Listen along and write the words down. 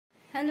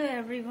Hello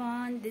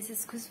everyone, this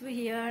is Khushbu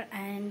here,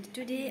 and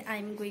today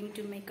I'm going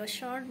to make a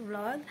short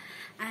vlog.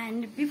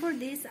 And before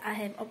this I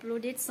have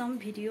uploaded some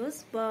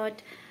videos,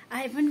 but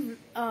I haven't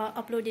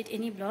uploaded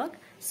any vlog.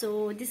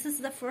 So this is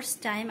the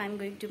first time I'm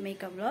going to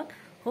make a vlog.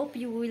 Hope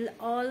you will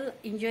all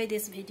enjoy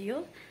this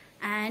video.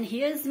 And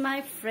here's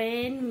my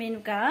friend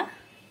Menuka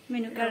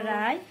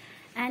Rai,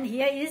 and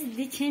here is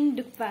Dichin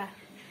Dukpa.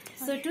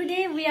 So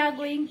today we are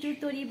going to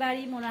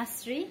Toribari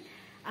Monastery.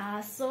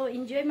 So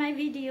enjoy my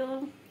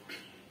video.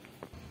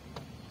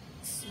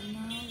 So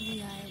now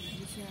we are at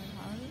Vishal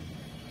Hall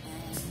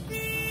and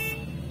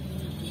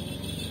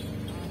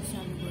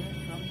Salugora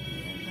from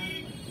here by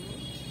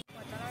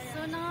auto.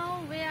 So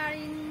now we are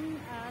in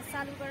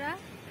Salugora.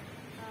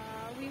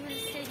 We will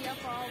stay here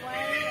for a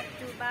while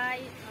to buy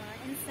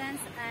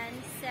incense and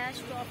sash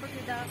to offer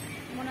to the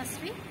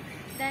monastery.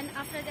 Then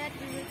after that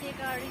we will take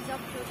a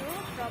reserved Toto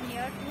from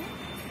here to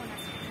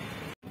monastery.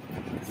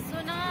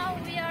 So now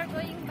we are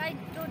going by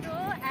Toto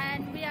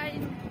and we are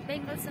in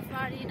Bengal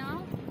Safari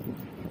now.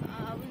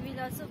 We will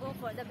also go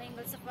for the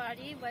Bengal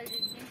Safari while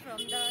returning from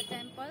the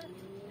temple.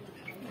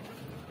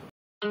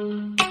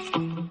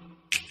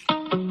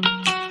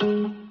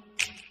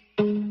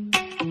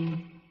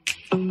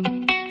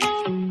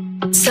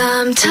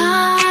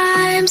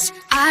 Sometimes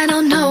I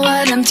don't know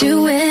what I'm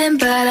doing,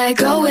 but I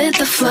go with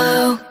the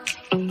flow.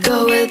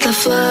 Go with the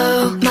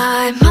flow.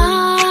 My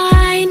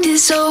mind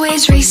is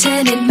always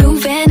racing and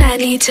moving. I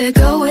need to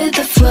go with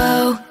the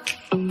flow.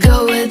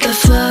 Go with the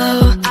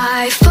flow.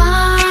 I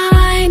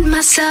find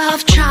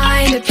myself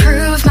trying to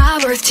prove my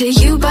worth to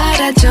you, but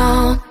I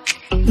don't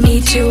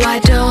need to, I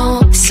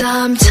don't.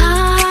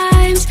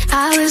 Sometimes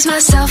I lose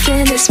myself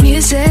in this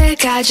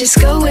music. I just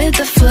go with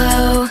the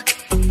flow.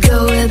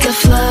 Go with the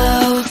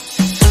flow.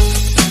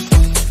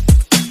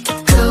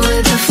 Go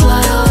with the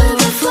flow.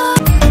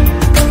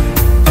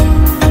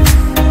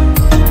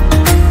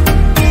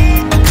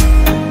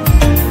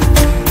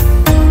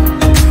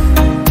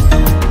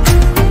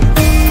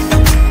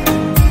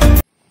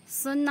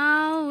 So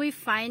now we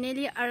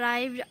finally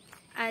arrived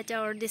at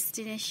our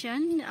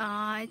destination.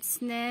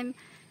 It's named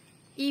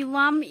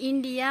Ewam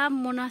India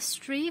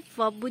Monastery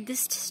for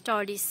Buddhist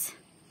Studies.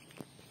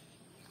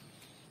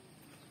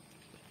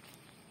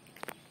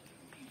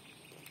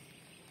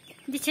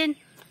 Dichin.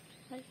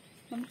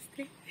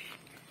 Namaste.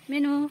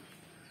 Menu.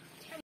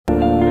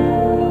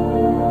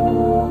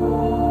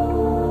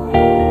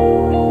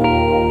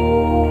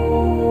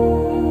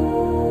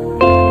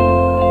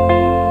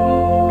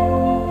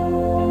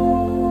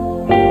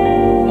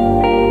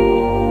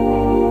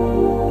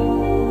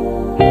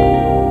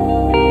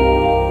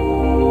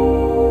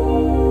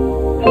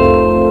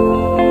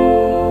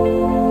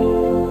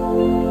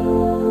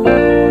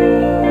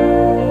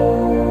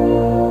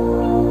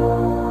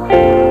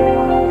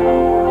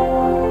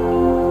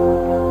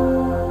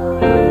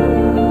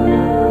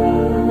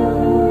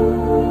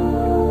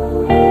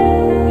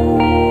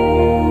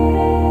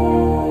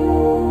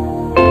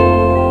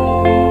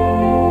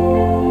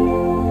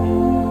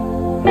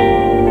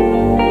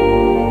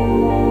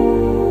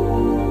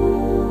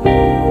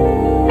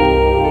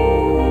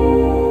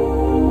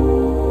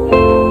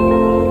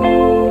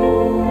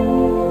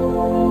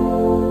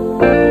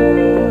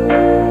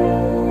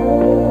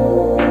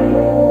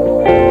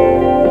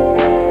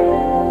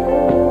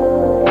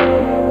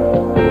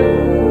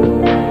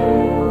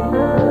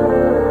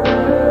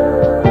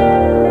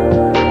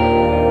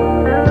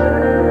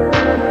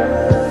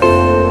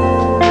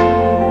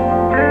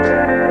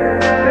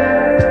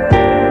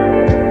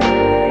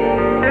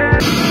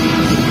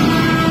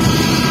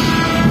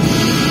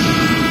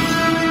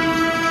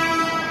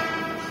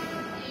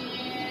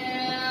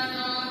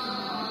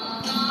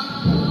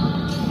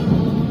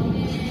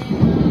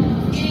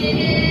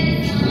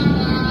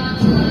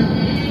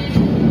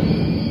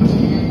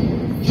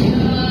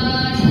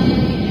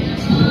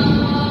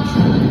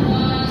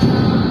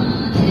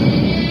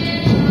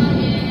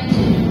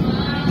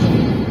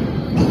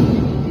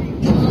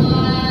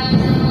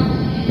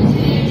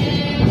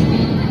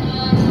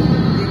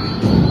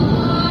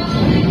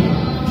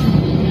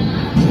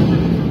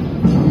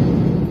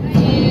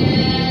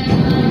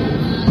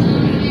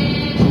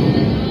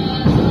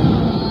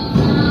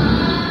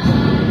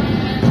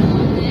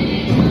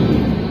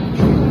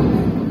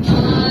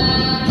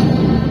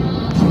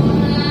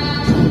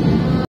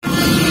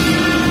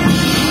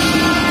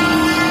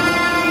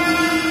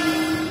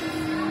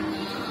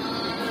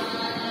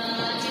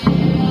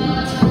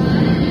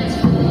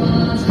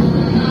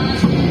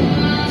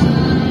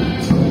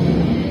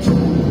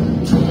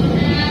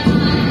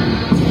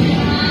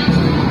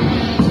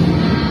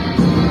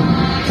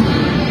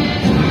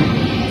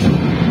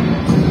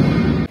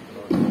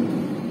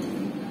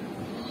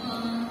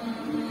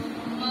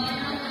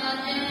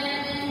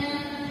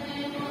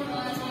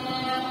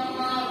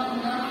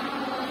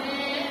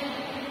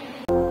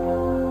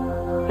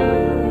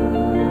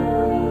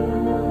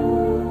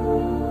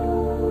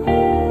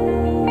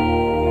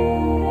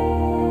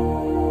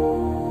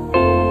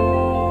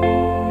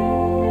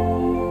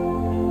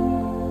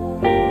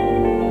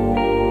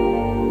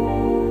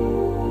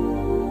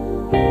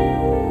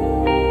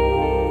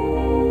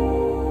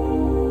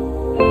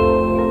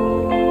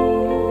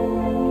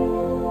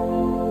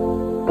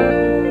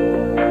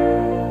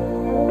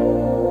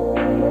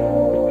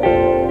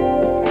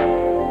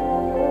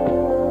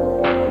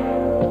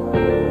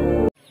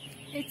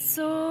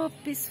 so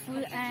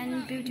peaceful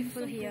and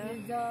beautiful here.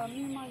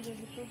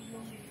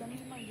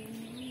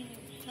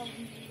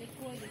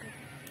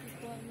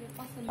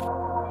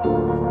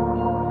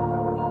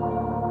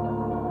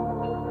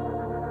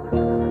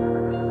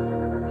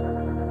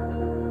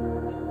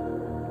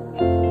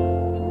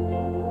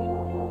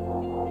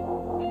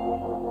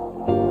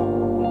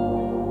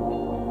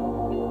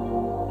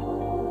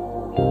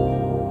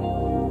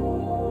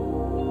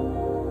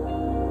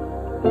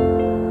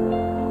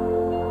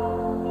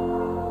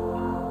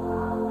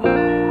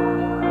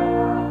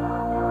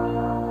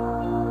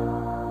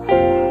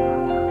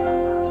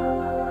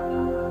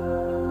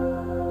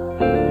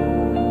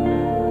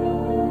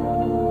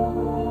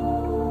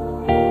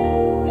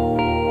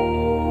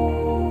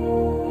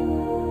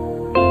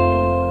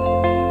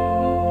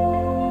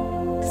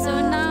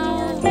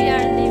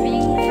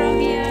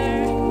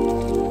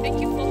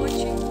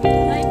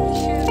 Like,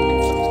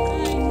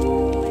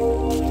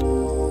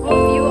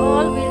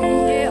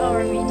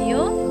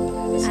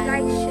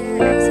 share.